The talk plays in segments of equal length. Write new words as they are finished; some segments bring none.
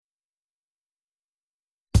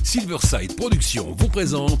Silverside Productions vous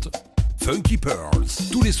présente Funky Pearls,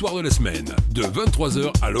 tous les soirs de la semaine, de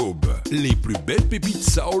 23h à l'aube. Les plus belles pépites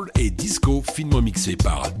soul et disco finement mixées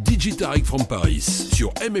par DJ Tarek from Paris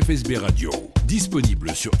sur MFSB Radio.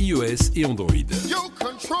 Disponible sur iOS et Android. You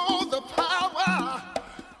control the power.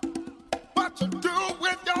 What to do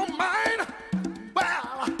with your mind?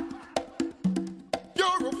 Well,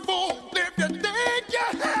 you're a fool if you think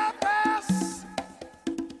you have this.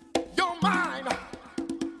 Your mind.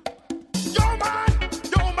 Your mind.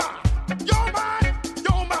 Your mind. Your mind.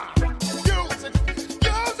 Your mind. Use it.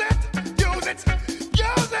 Use it. Use it.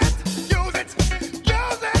 Use it. Use it.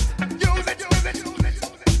 Use it. Use it. Use it.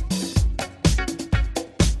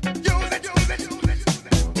 Use it.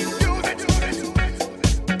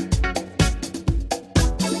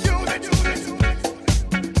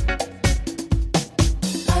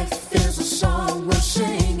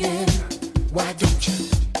 Why don't you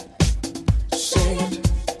sing it?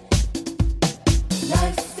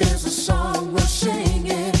 Life is a song we're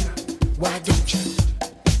singing. Why don't you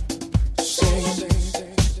sing it?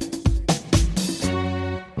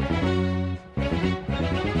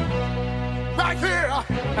 Right here,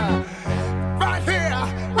 right here,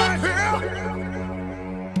 right here.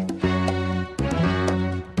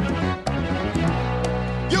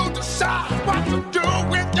 You decide what to do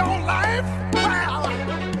with your life.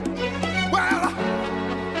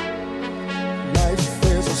 Life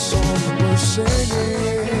is a song we're singing.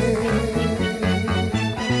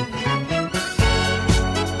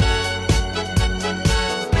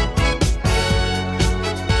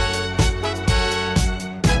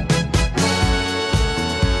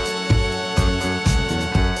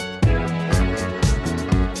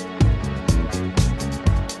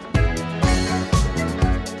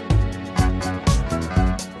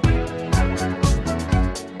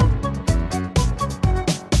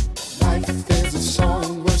 Life is a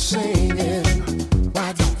song we're singing.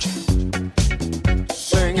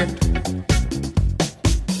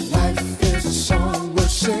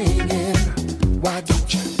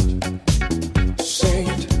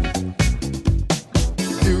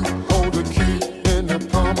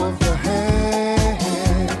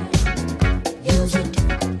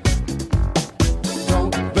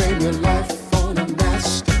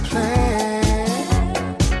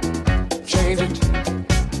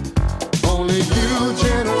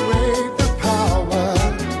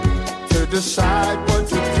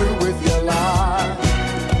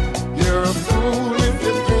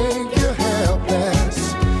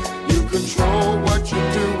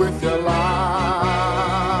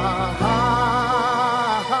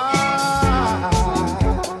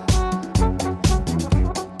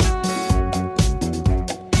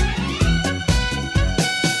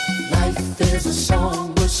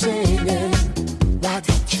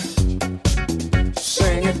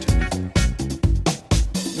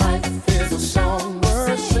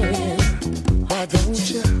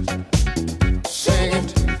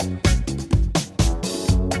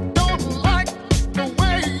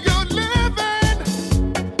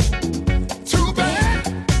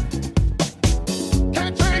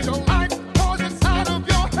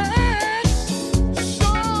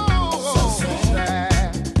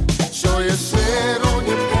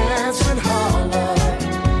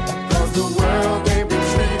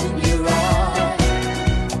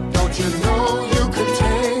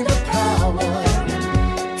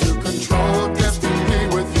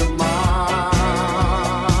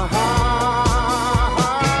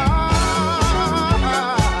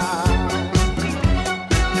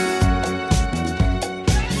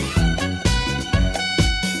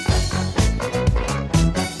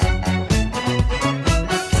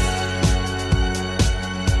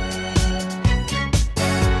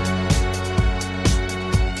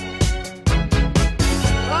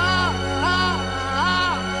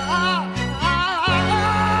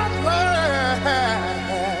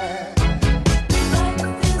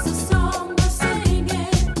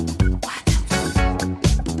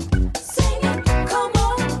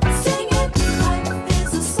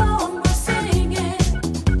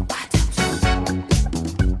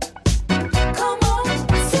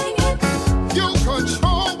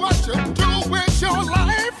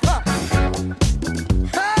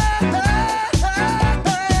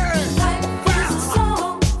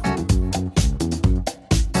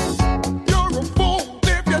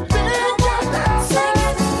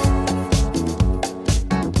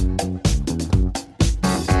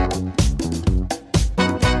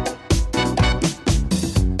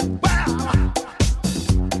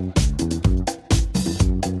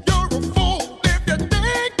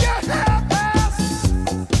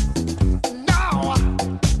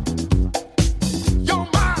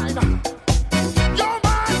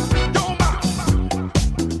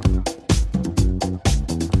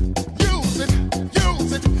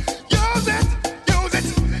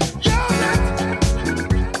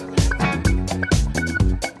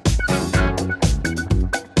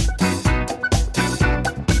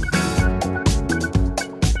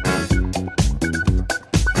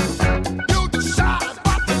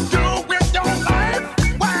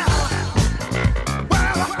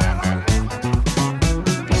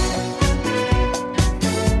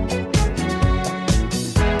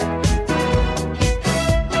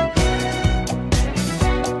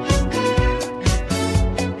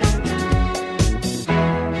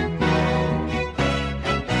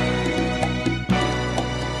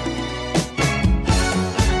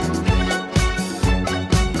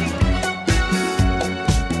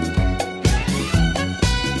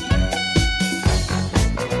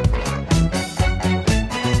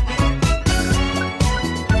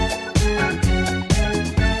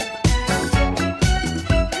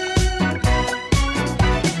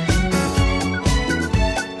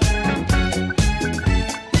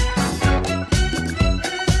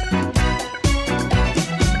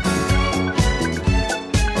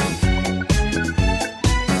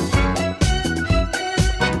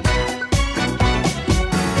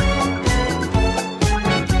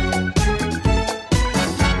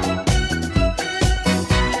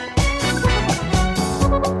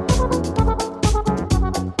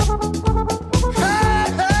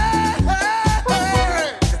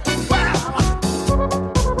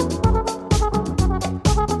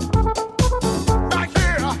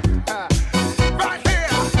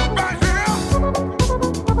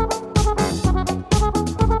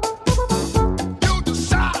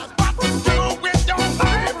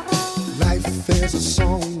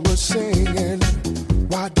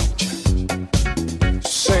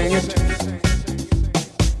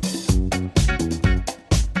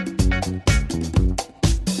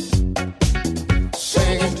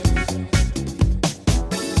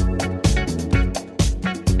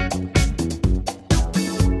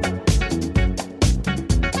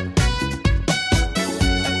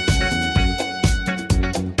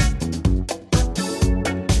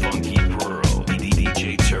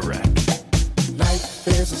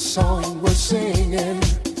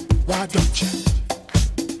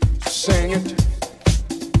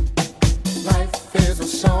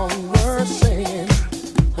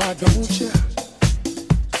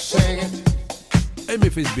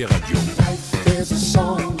 MFSB Radio. Life is a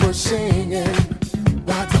song we're singing.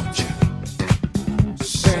 Why don't you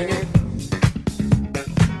sing it?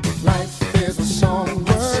 Life is a song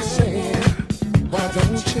we're singing. Why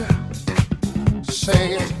don't you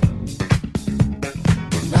sing it?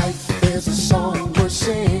 Life is a song we're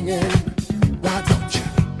singing. Why don't you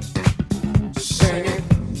sing it?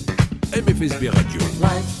 MFSB Radio.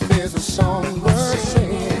 Life is a song we're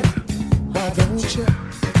singing. Why don't you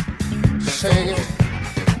sing it?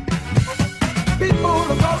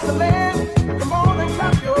 People across the land, come on and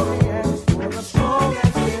clap your hands for the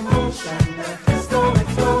strongest emotion. Let's go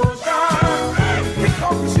explosion. Pick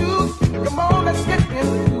up your shoes, come on, let's get in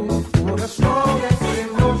the mood for the strongest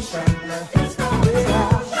emotion. Let's go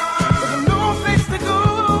explosion. There's no place to go.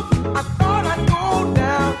 I thought I'd go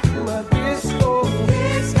down to a disco.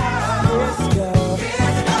 Disco.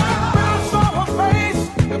 When I saw her face,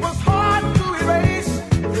 it was hard to erase.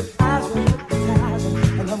 Her eyes were hypnotizing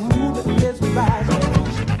and her movement is rising.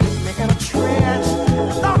 Making a trance,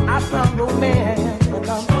 thought I found romance. And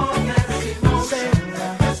I'm saying,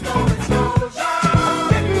 let's go explosion. I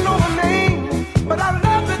didn't know her name, but I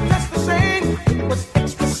loved it just the same. It was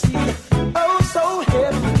ecstasy, oh so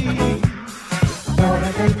heavenly. Thought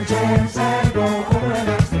I take the chance and go over and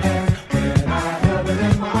Amsterdam. When I held it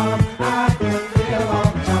in my arms, I could feel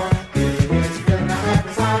all the charm. It's been a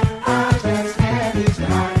happy time, I just can't reach the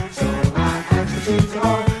heart. So I asked her to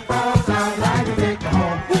go, cause I'd like to take her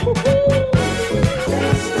home.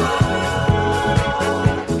 Let's go,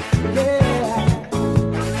 yeah.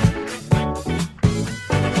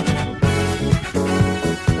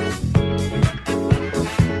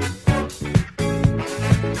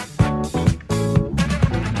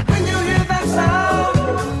 When you hear that sound, you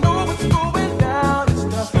know what's going down. It's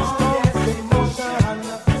the strongest emotion.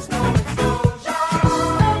 It's no explosion.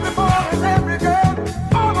 Every boy and every girl,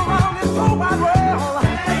 all around this whole wide world,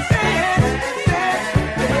 dance,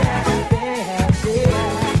 dance, dance, dance, yeah.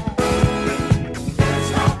 Let's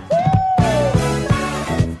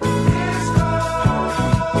go.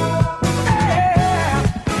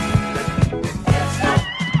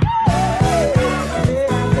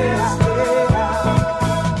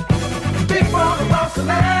 Big brother across the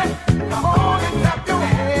land, come on and clap your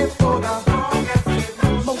hands for the strongest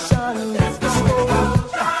emotion. Let's go.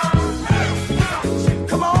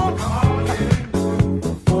 Come on,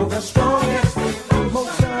 for the strongest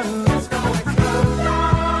emotion. Let's go. Let's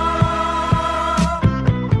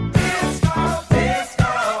go.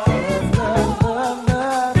 Love, love,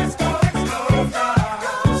 love. Let's go. Let's go.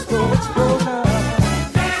 Let's go. Love,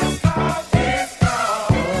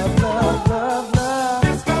 love, love, love.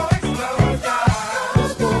 Let's go.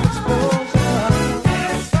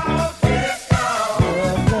 Let's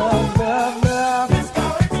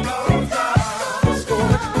go. Let's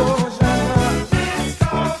go.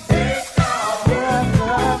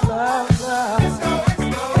 Love, love, love, love. Let's go. Let's go.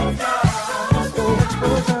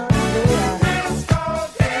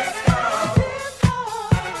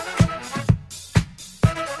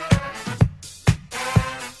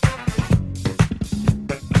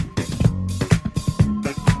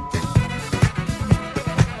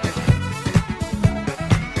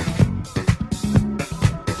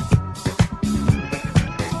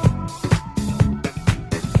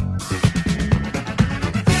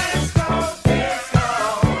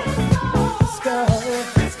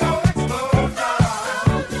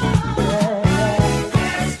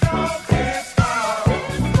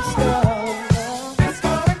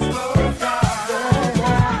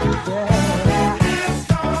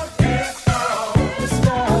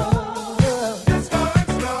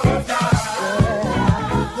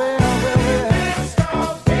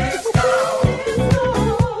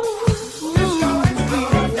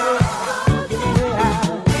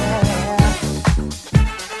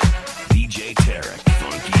 DJ Tarek,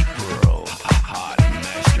 Funky Pearl, Hot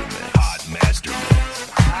Masterman.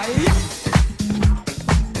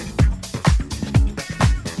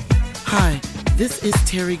 Hi, this is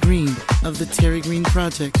Terry Green of the Terry Green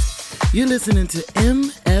Project. You're listening to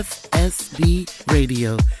MFSB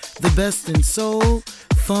Radio, the best in soul,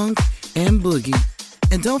 funk, and boogie.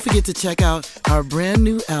 And don't forget to check out our brand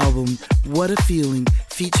new album, What a Feeling,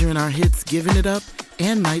 featuring our hits Giving It Up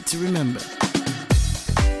and Night to Remember.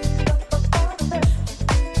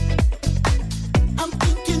 I'm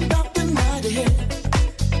thinking about the night ahead,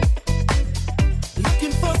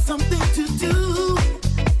 looking for something to do,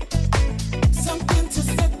 something to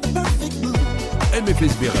set the perfect mood.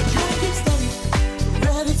 MFSB Radio.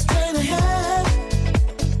 Ready straight ahead,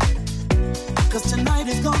 'cause tonight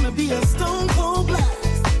is gonna be a stone cold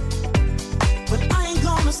blast. But I ain't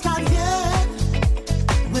gonna start yet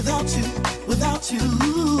without you, without you.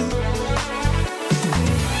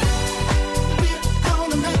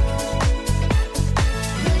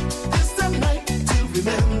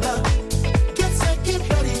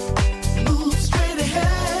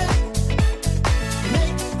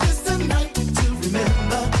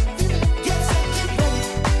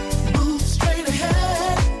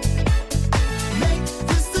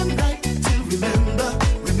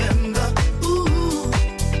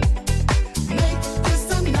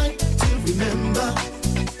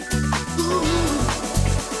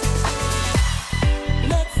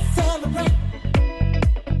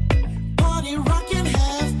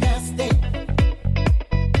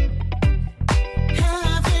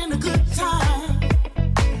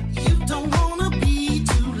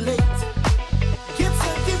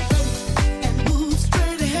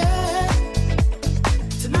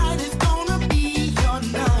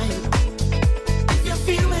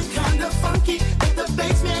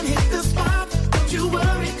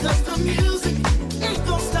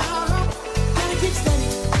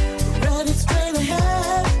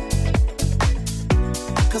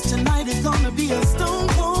 gonna be a stone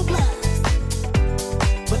cold blast.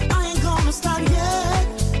 But I ain't gonna start yet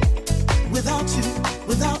without you,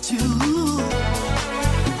 without you.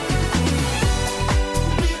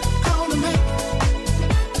 We're gonna make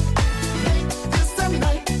this a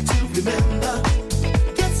night to remember.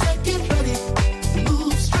 Get set, get ready,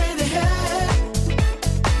 move straight ahead.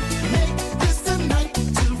 Make this a night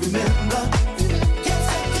to remember. Get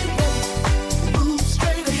set, get ready, move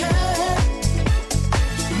straight ahead.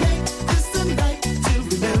 Make this a night to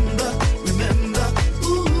remember, remember.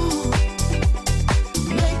 Ooh.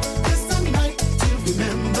 Make this a night to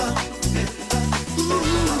remember, remember.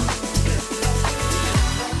 Ooh.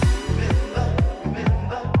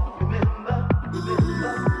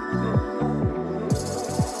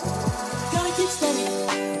 Gotta keep steady,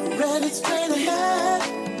 ready straight ahead.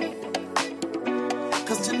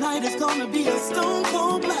 'Cause tonight is gonna be a stone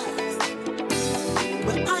cold blast.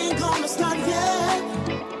 But I ain't gonna start yet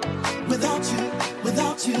without you,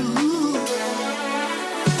 without you.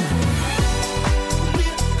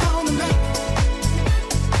 We're gonna make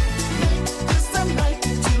this a night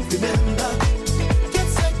to remember. Get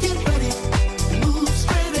set, get ready, move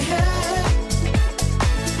straight ahead.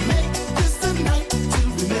 Make this a night to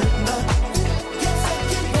remember. Get set,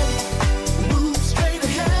 get ready, move straight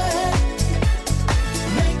ahead.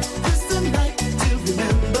 Make this a night to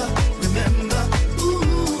remember, remember.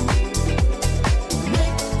 Ooh.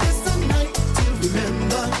 Make this a night to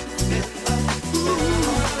remember, remember.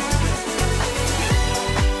 Ooh.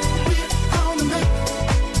 We're gonna make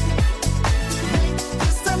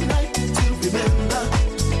this a night to remember.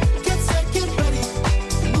 Get set, get ready,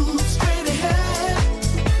 move straight ahead.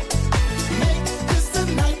 Make this a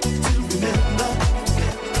night to remember.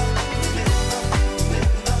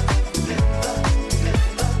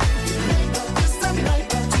 This a night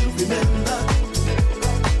to remember.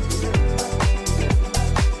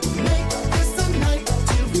 Make this a night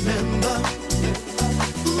to remember.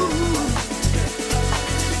 Ooh.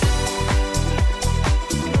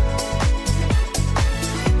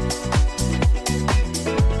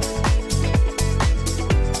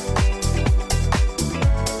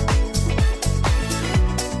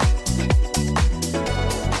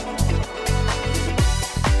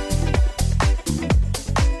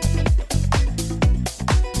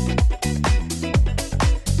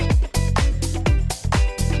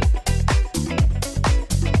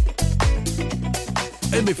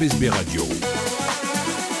 MFSB Radio.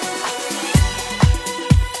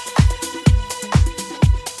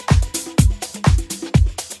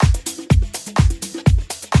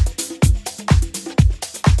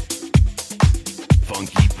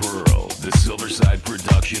 Funky Pearl, the Silverside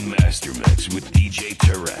Production Master Mix with DJ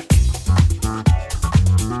Tarek.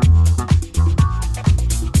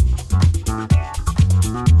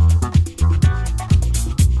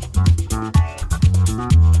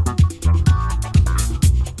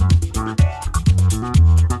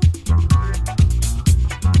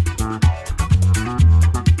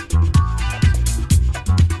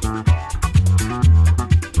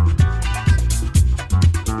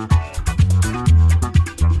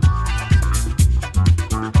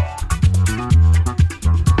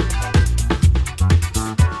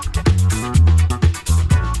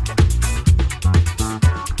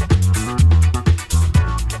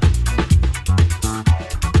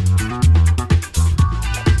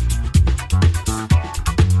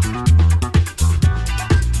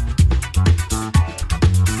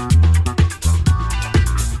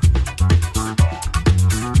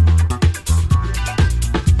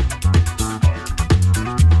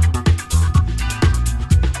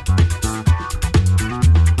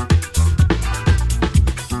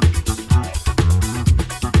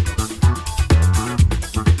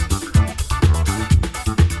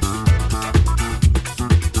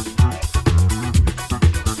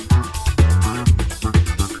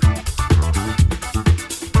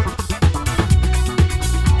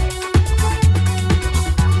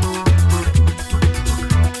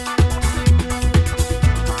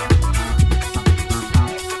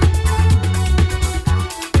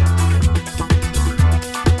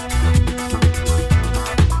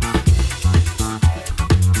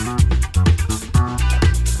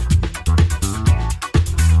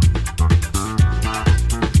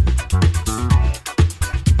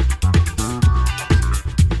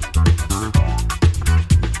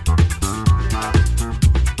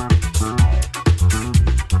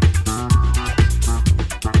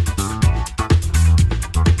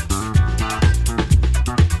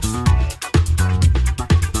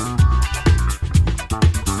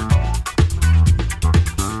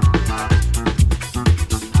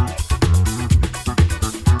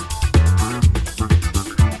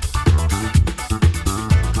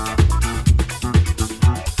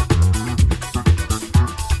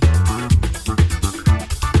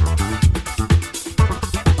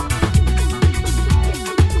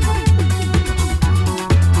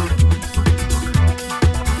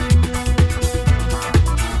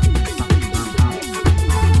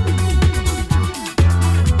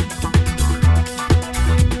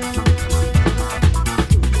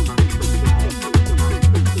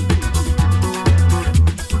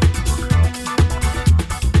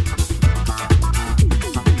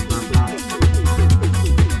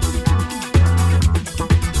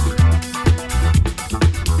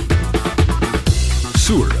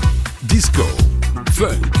 soul, disco,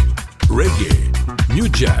 funk, reggae, new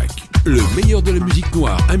jack. Le meilleur de la musique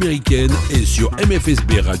noire américaine est sur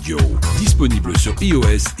MFSB Radio. Disponible sur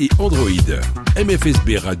iOS et Android.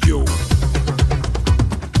 MFSB Radio.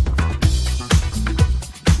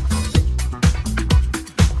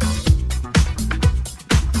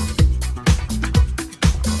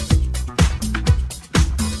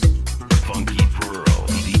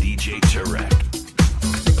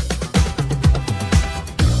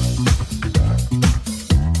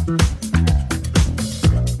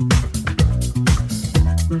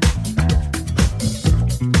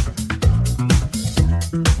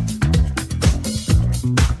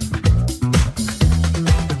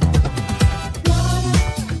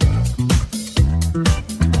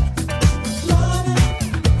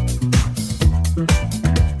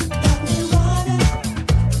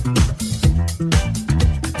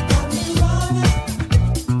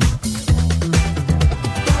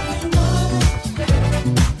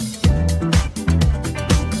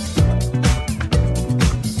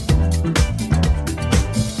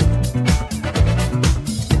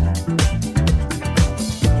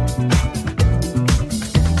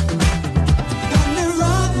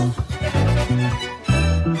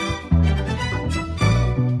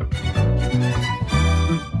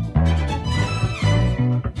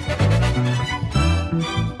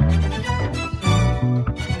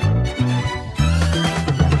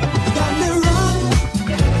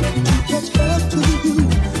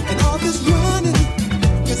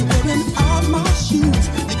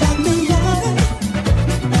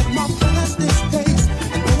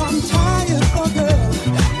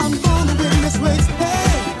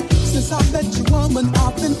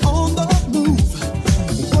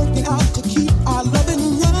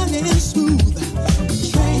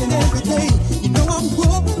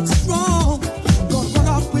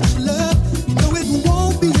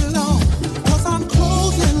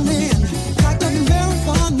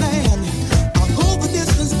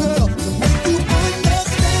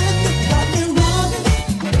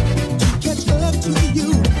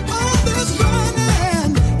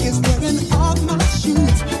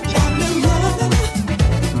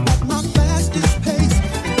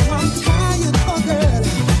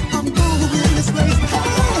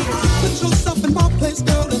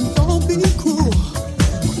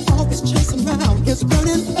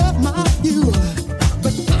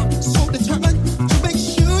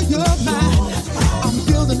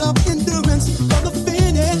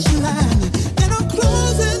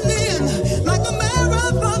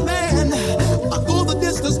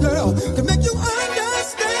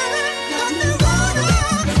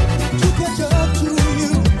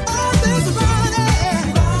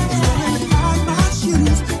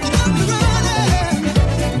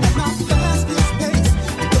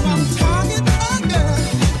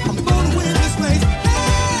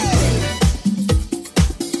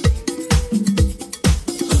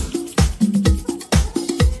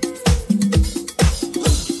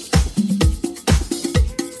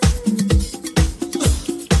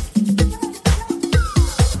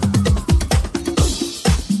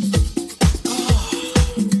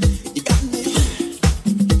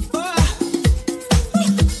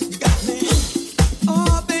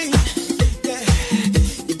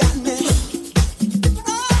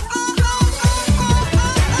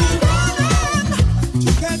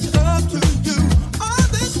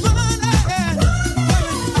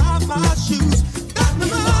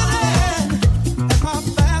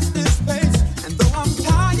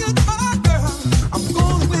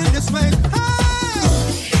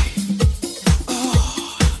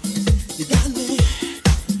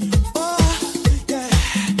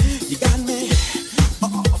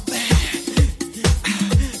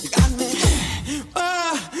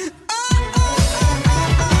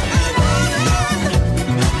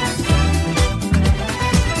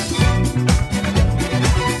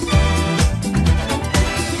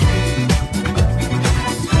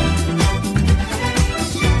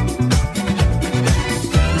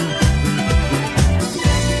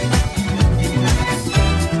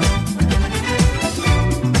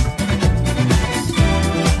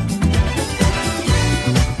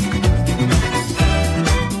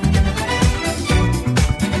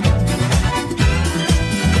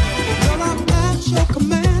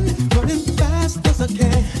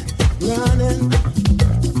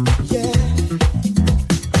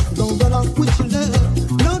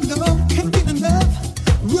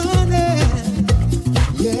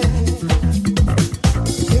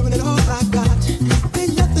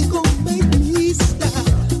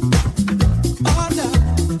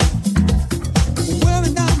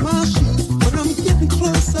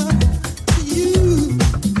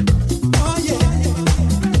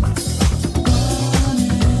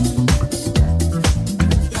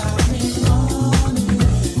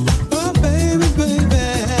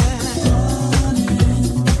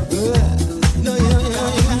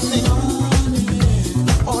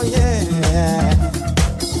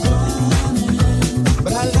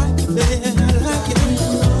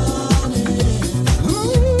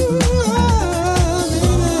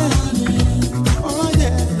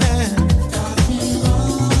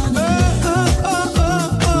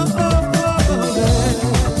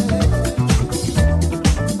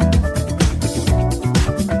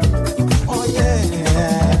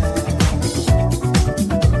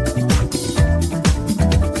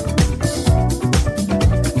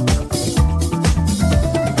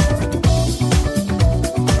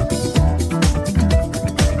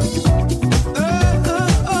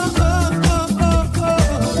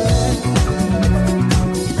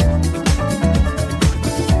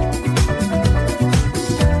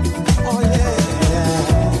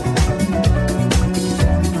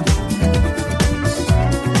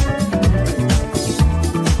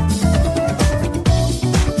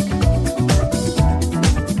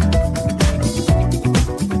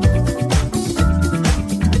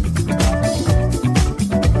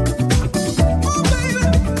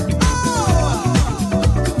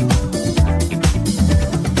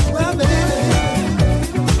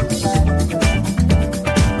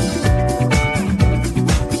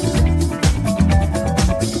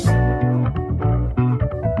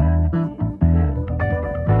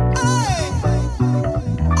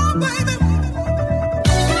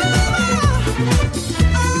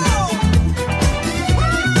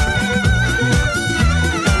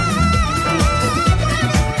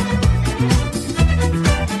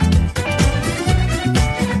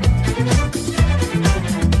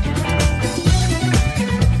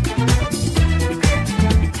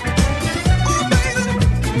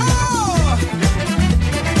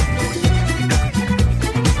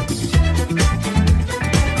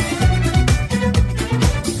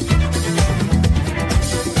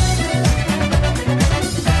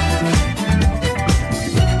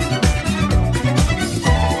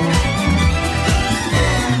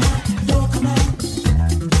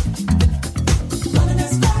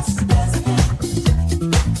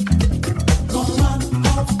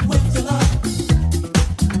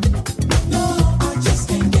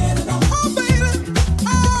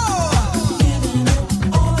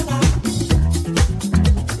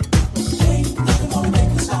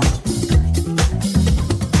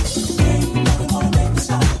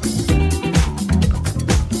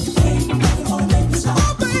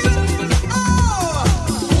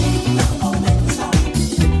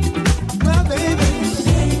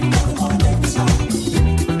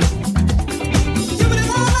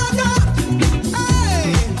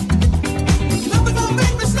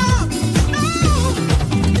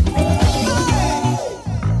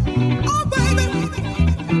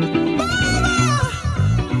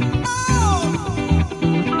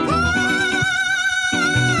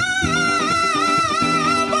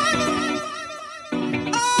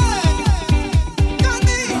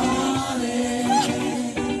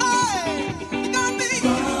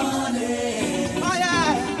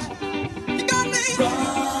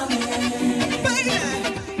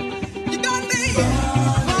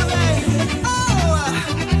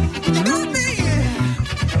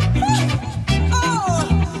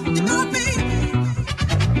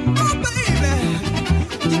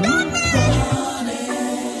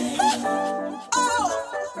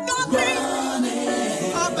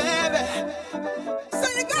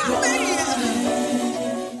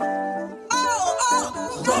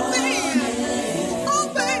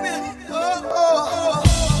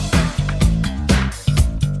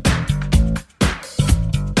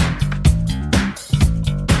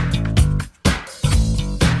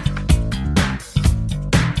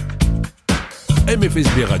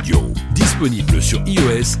 MFSB Radio, disponible sur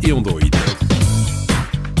iOS et Android.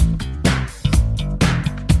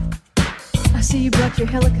 I see you brought your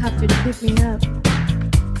helicopter to pick me up.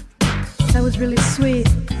 That was really sweet.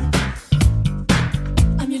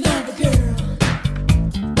 I'm your lover, girl.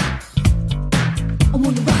 I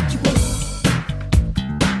wanna rock you world.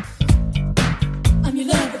 I'm your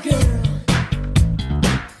lover, girl.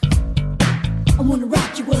 I wanna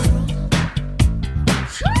rock you world.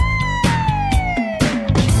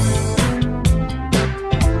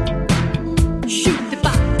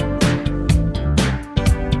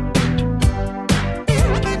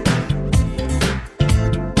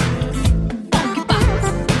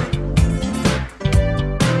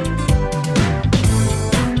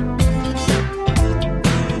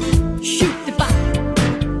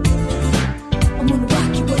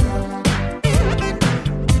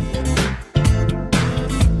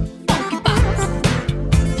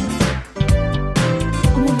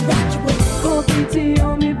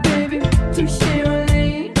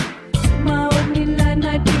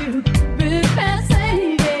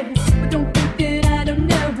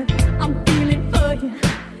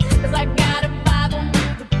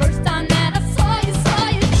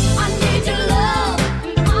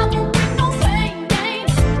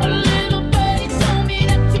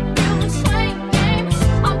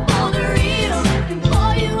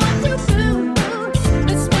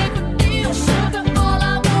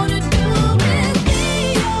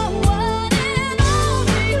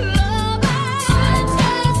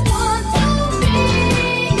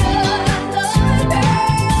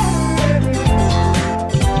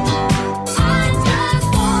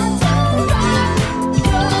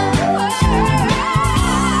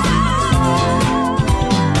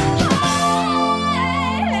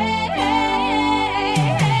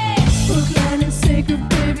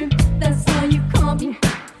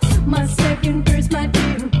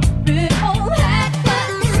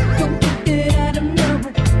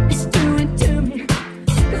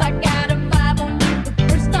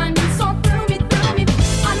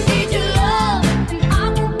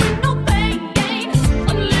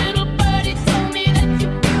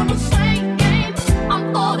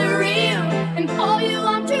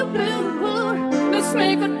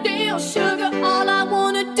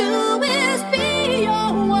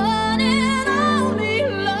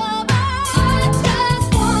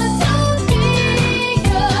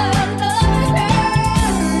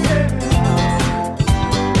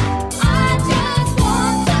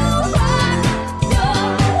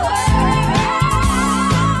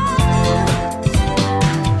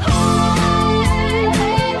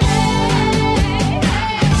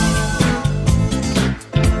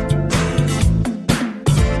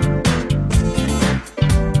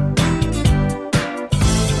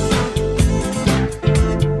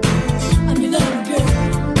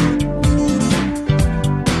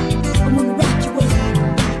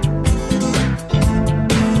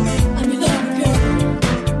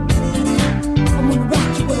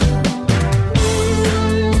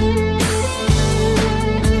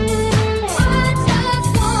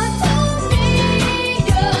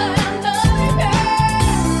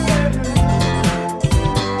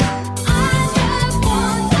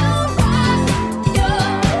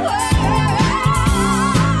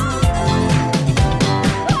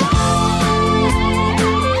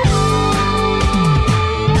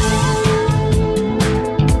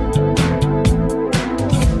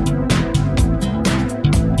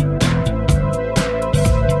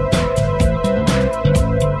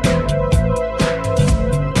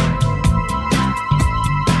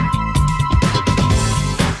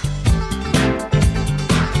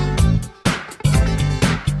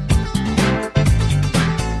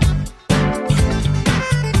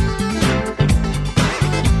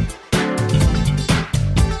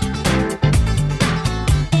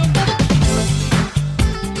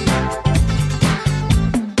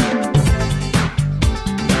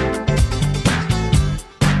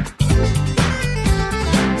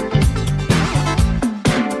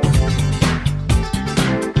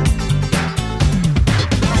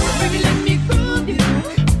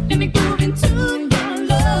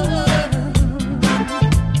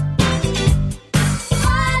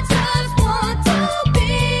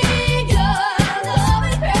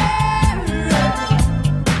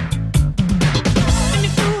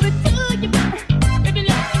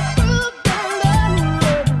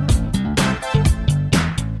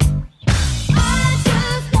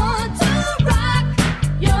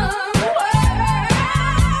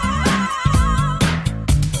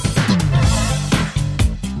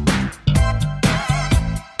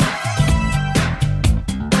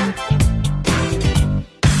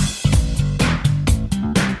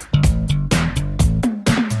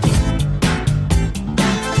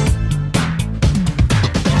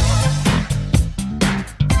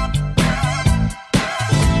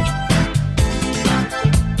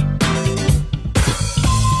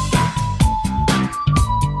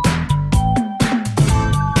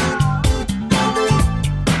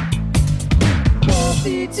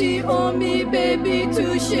 T or me, baby,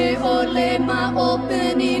 touche, ole. My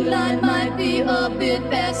opening line might be a bit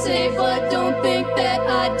passe, but don't think that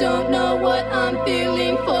I don't know what I'm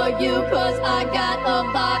feeling for you, cause I got a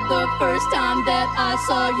vibe the first time that I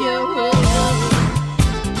saw you.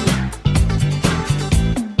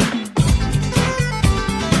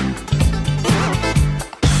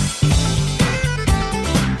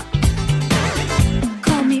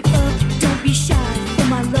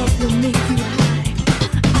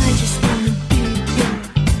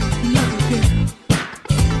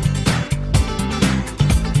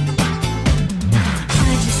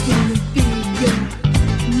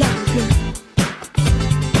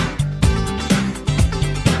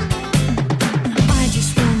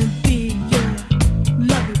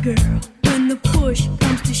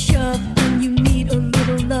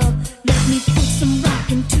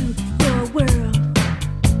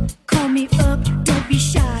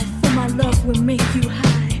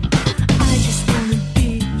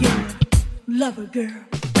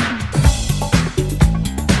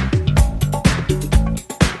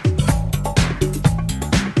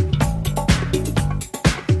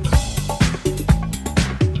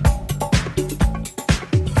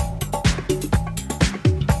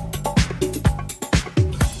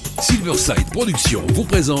 Silverside Productions vous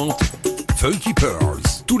présente Funky Pearls,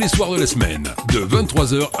 tous les soirs de la semaine, de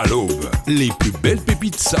 23h à l'aube. Les plus belles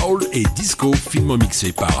pépites soul et disco finement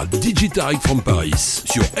mixées par DJ Tarek from Paris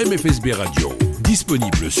sur MFSB Radio,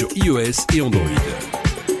 disponible sur iOS et Android.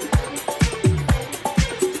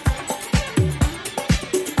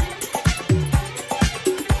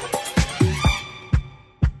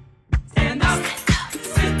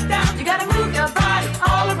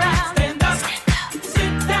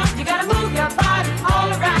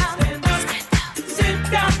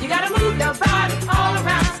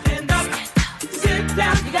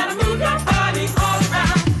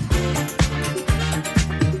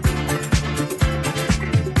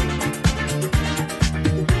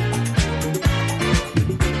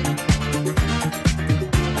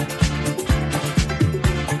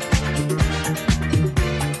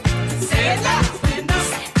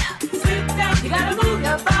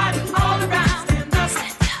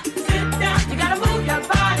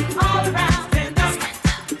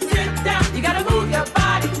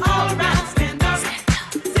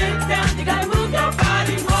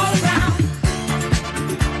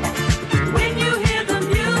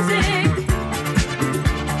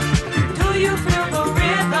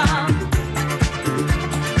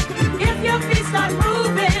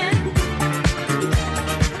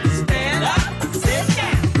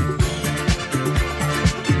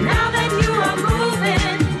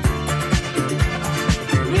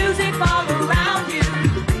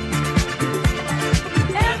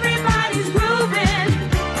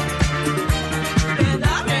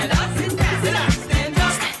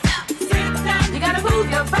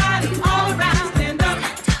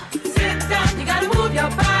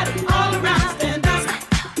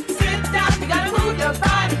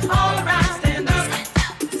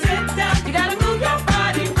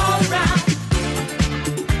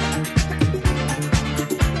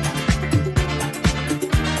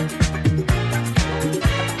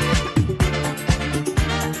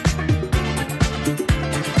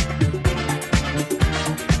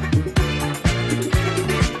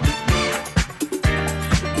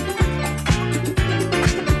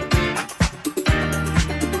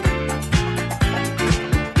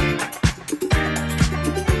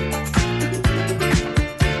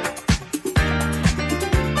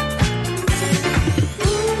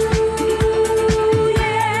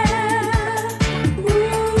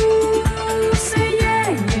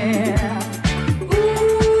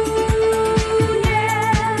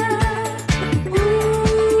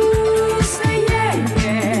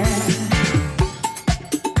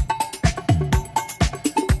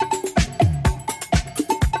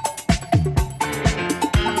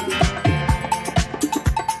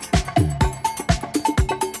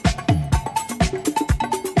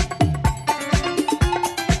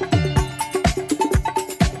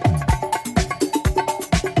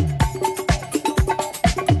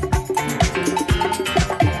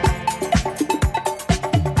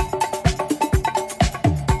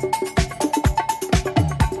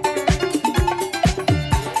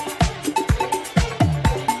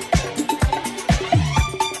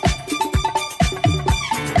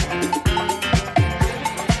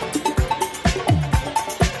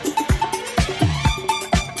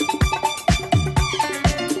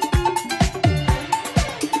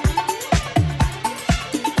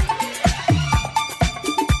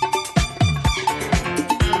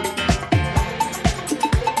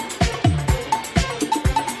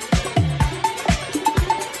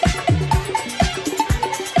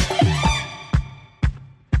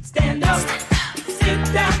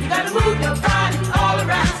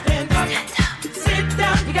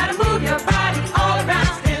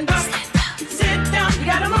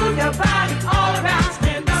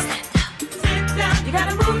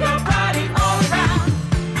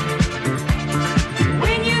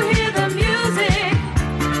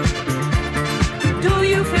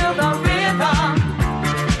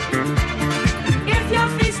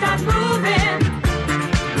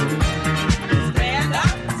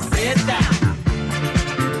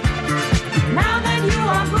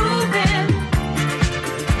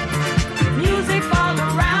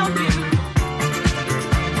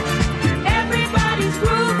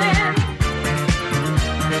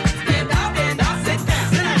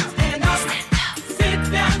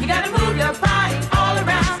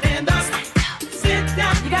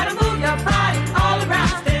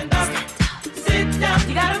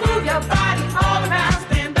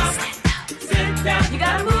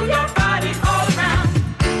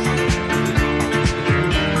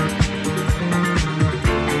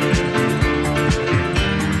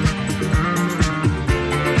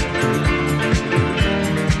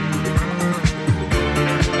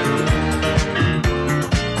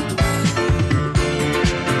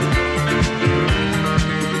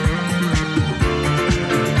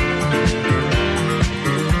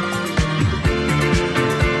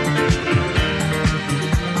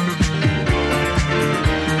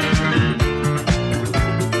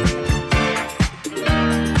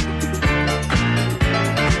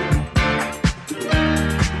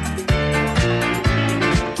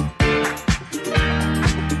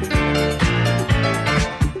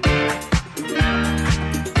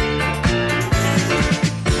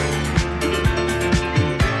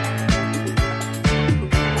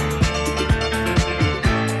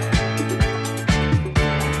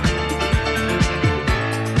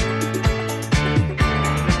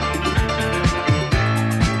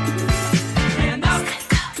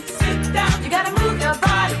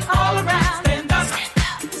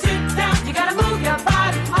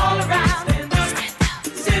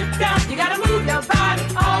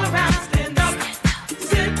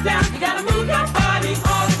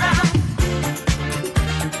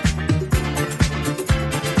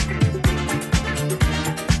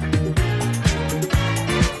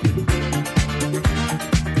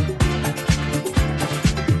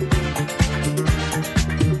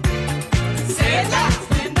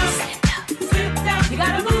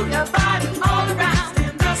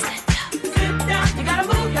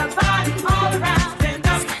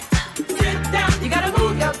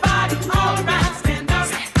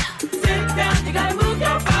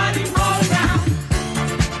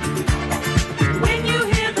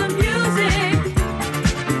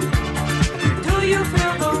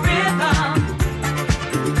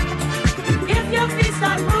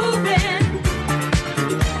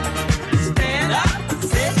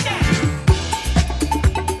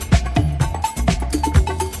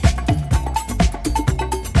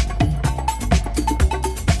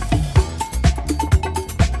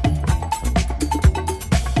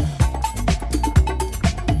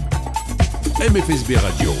 MFSB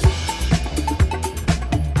Radio.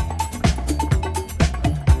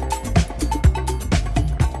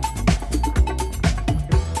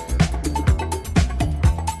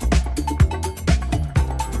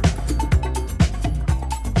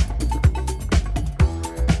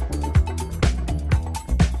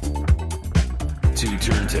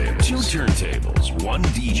 Two turntables, one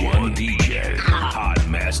DJ, hot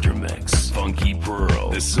master mix, Funky Pearl,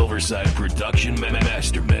 the Silverside Production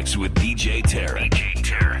Master Mix with DJ Terry.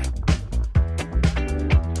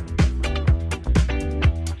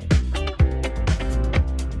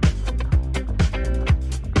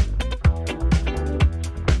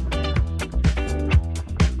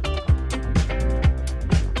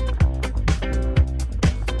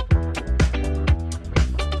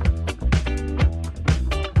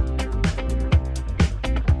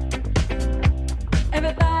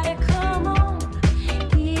 Everybody come on,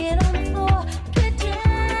 get on the floor, get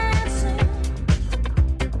dancing.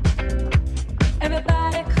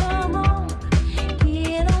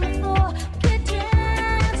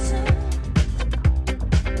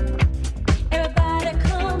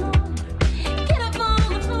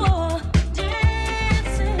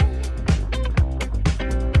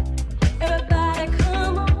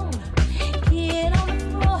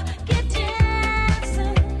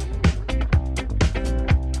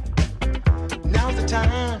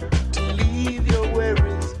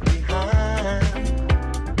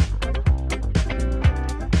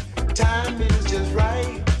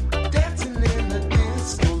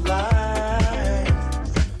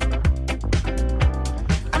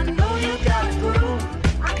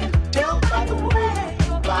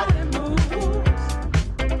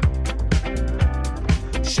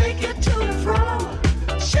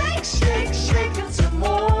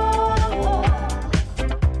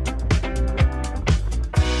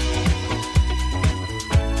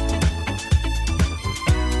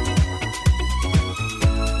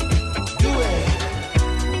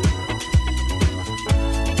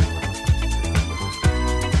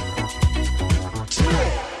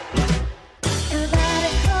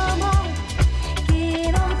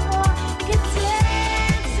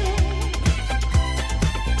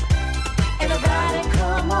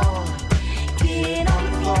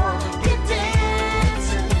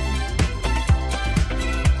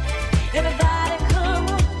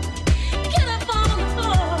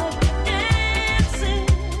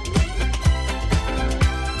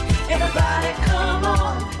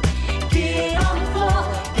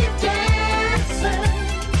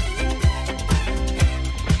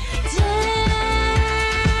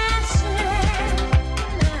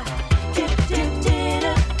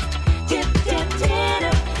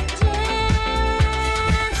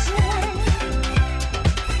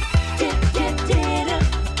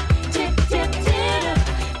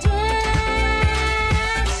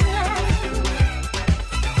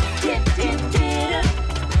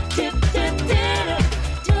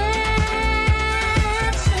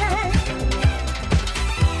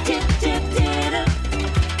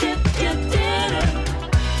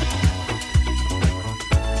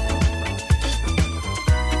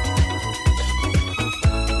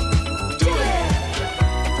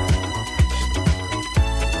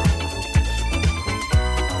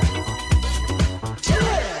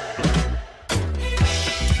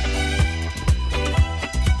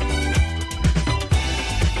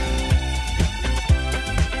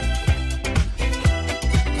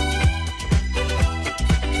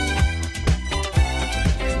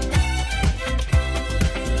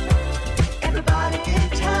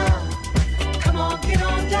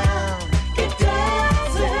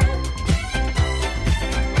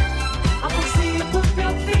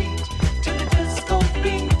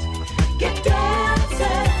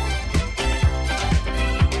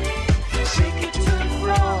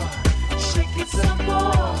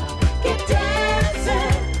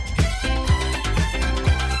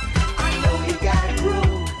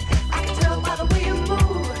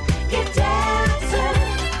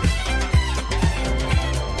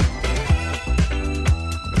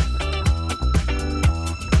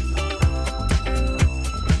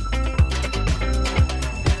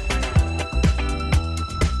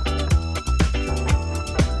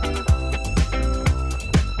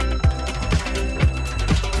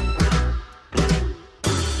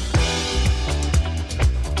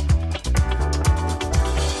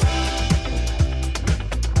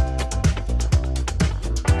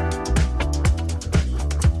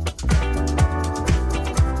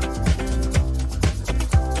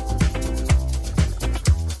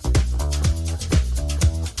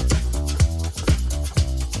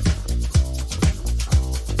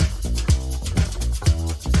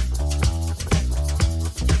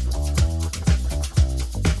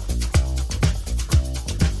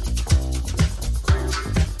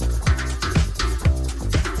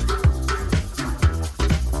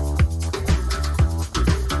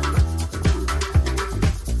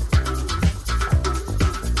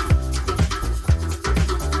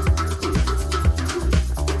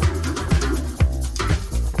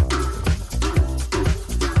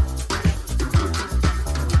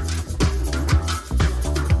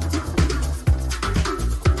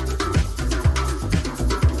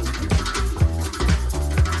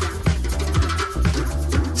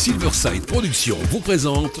 Silverside Productions vous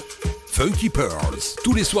présente Funky Pearls,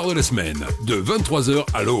 tous les soirs de la semaine, de 23h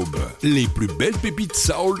à l'aube. Les plus belles pépites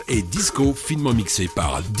soul et disco finement mixées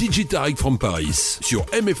par DJ Tarek from Paris sur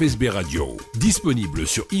MFSB Radio. Disponible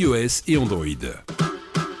sur iOS et Android.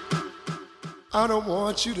 I don't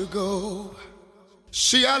want you to go.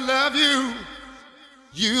 See, I love you.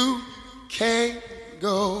 You can't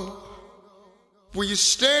go. Will you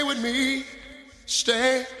stay with me?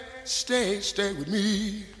 Stay with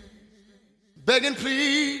me. Begging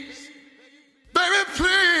please. Baby,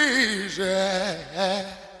 please, yeah.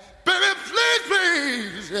 Baby,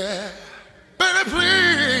 please, yeah. Baby,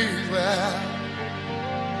 please, yeah.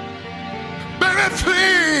 Baby,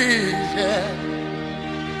 please, yeah.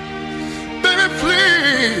 Baby,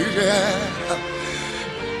 please, yeah.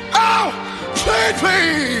 Oh,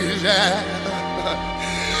 please, yeah.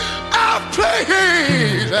 Oh,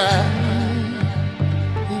 please, yeah.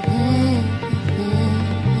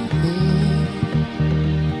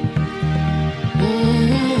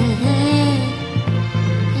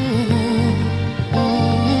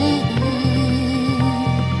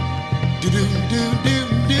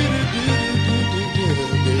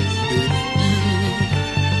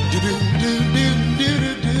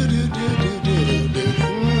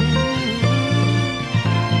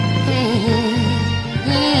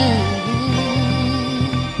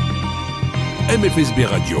 MFSB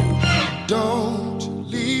Radio. Don't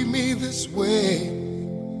leave me this way.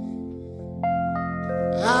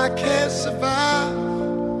 I can't survive,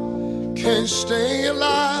 can't stay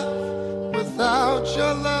alive without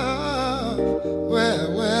your love.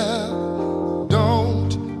 Well,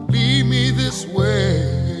 don't leave me this way.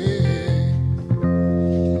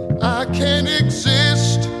 I can't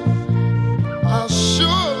exist, I'll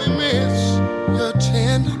surely miss your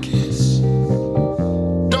tender kiss.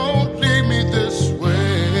 Don't leave me this way.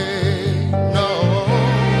 No,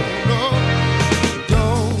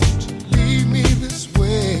 don't leave me this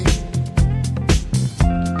way.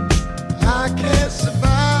 I can't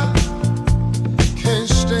survive, can't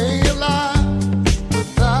stay alive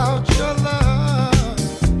without your love.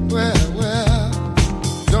 Well,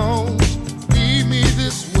 don't leave me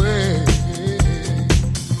this way.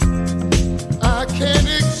 I can't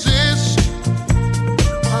exist,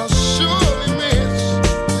 I'll surely miss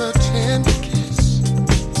your tender kiss.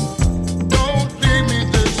 Don't leave me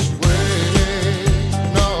this way.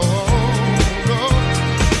 No,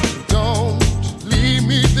 don't leave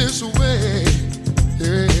me this way.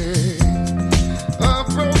 A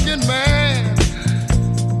broken man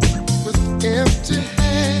with empty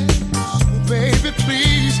hands. Baby,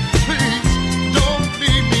 please, don't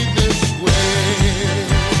leave me this way.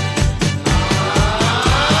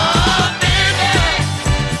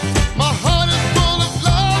 My heart is full of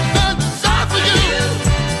love and desire for you.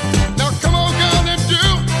 Now come on, girl, and do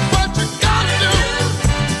what you gotta do.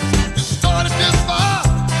 You started this fire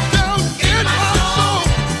down in my soul.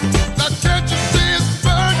 Now can't you see it's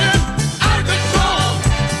burning out of control?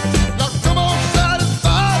 Now come on,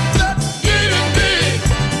 satisfy that need in me.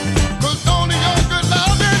 'Cause only your good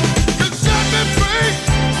loving can set me free.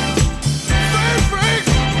 Free.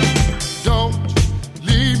 Don't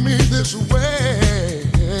leave me this way.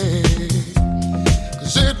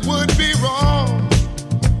 'Cause it would be wrong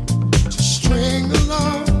to string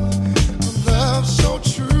along a love so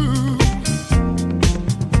true.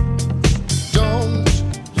 Don't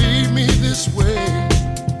leave me this way.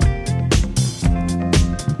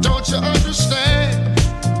 Don't you understand?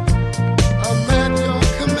 I'm at your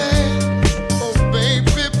command. Oh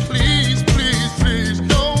baby, please,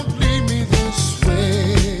 don't leave me this way.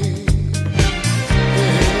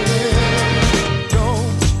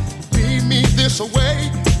 Don't leave me this way.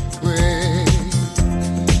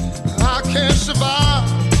 I can't survive,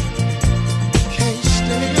 can't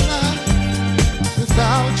stay alive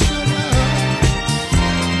without your love.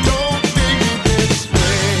 Don't leave me this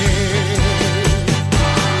way.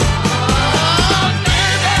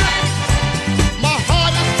 Baby, my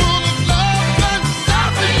heart is full of love and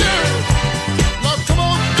desire for you. Now come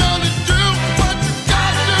on, girl, and do what you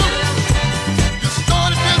gotta do. You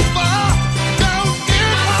started this fire down in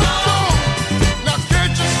my soul. Now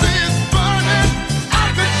can't you see it's burning out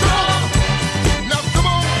of control? Now come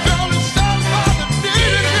on, girl, and satisfy the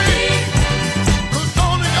need in me. 'Cause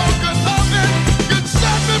only your good loving can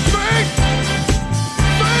set me free.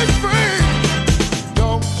 Free.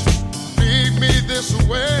 Don't leave me this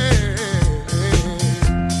way.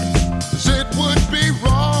 'Cause it would be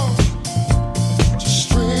wrong to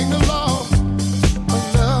string along a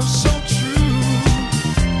love so true.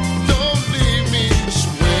 Don't leave me this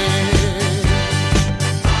way.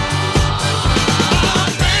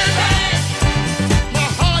 Baby, my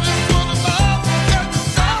heart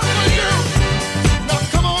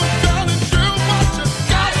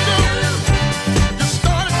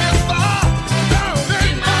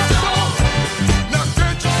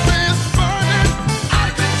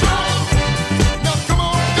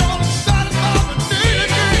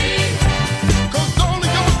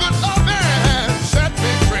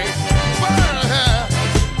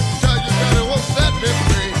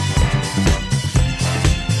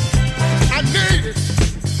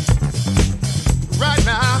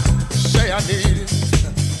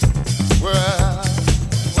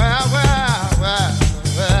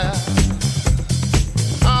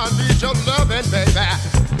loving, baby.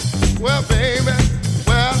 Well, baby,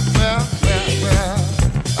 well.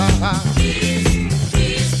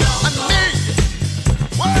 Please don't go.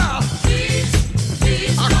 Well,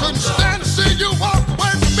 I couldn't stand to see you walk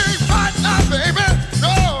away from me right now, baby.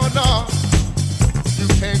 No, you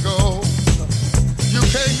can't go. You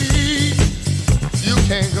can't leave. You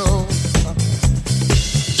can't go.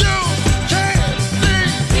 You can't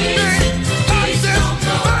leave me like this,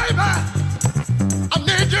 baby. I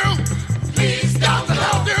need you. Please got to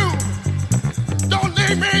help you. Don't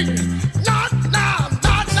leave me. Not now.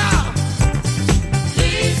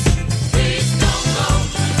 Please don't go.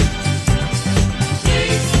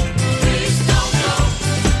 Please don't go.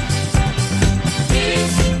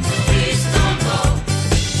 Please don't go.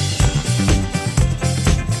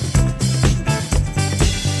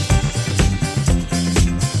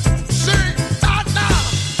 See, not now.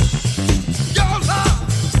 Your love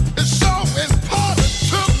is so important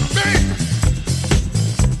to me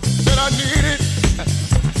that I need it.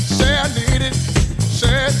 Say I need it.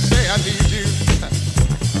 Say I need you.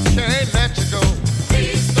 Can't let you go.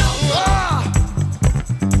 Please don't go.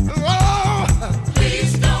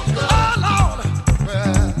 Please don't go. Oh, Lord.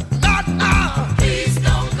 Well, not now. Please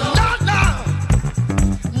don't go. Not now.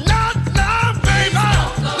 Not now, baby.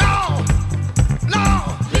 No.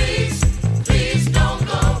 Please don't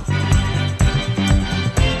go.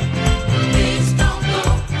 Please don't go.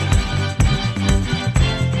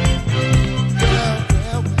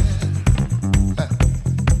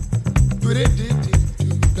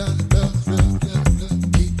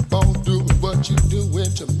 Keep on doing what you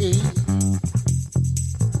doing to me.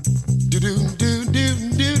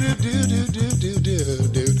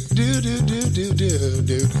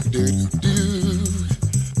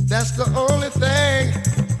 That's the only thing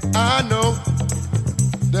I know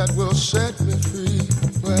that will set me free.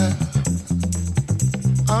 Well,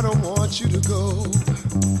 I don't want you to go.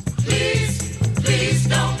 Please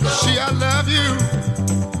don't go. See, I love you.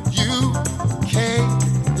 You can't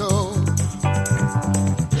go.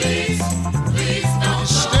 Please don't go.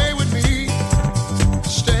 Stay with me.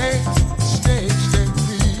 Stay with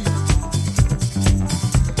me.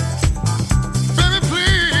 Baby,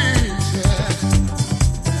 please, yeah.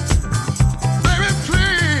 Baby,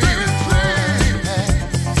 please, yeah.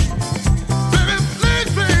 Baby,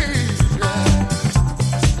 please, yeah.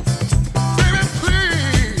 Baby,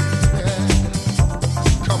 please, yeah.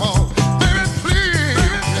 Come on. Baby,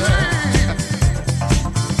 please, yeah.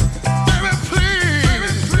 Baby,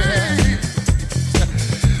 please, yeah.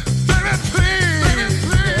 Baby, please,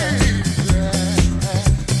 yeah.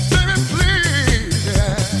 Baby, please,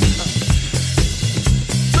 yeah.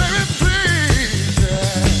 Baby, please, yeah.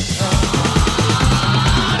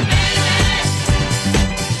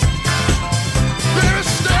 Baby,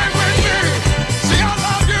 stay with me. See, I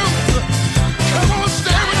love you. Come on,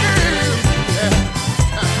 stay with me. Yeah.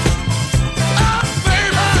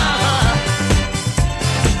 Baby.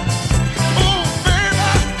 Oh, baby.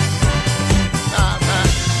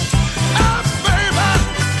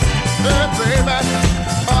 Baby.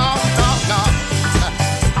 Oh, no.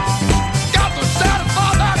 Got to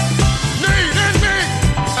satisfy that need in me.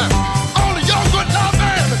 Only your good love,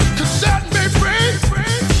 man, can set me free.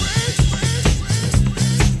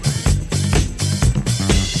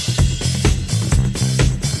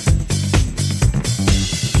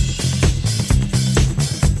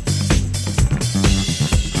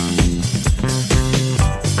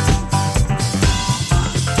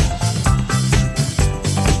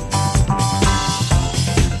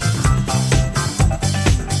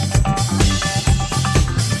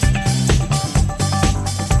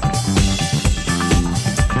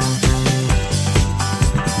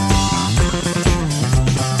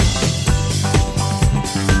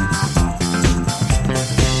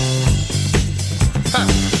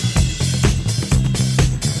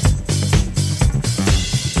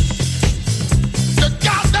 You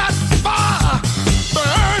got that fire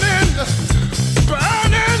burning,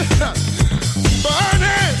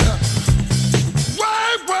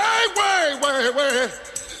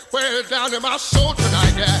 way down in my soul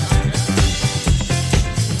tonight, yeah.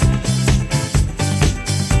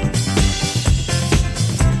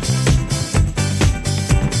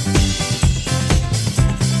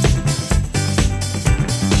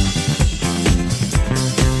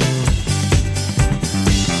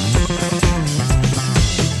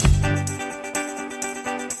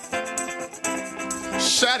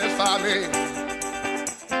 Satisfy me.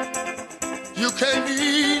 You can't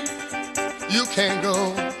leave, you can't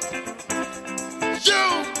go. You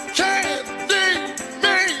can't leave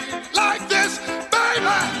me like this,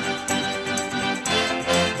 baby.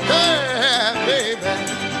 Yeah, baby.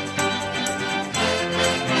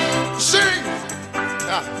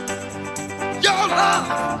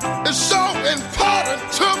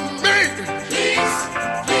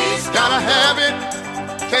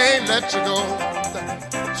 let you go.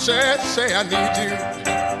 Say I need you.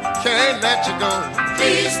 Can't let you go.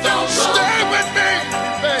 Please don't go. Stay with me,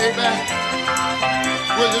 baby.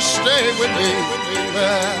 Will you stay with me?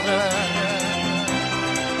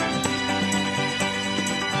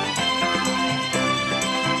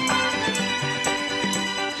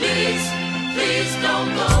 Please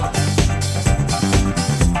don't go.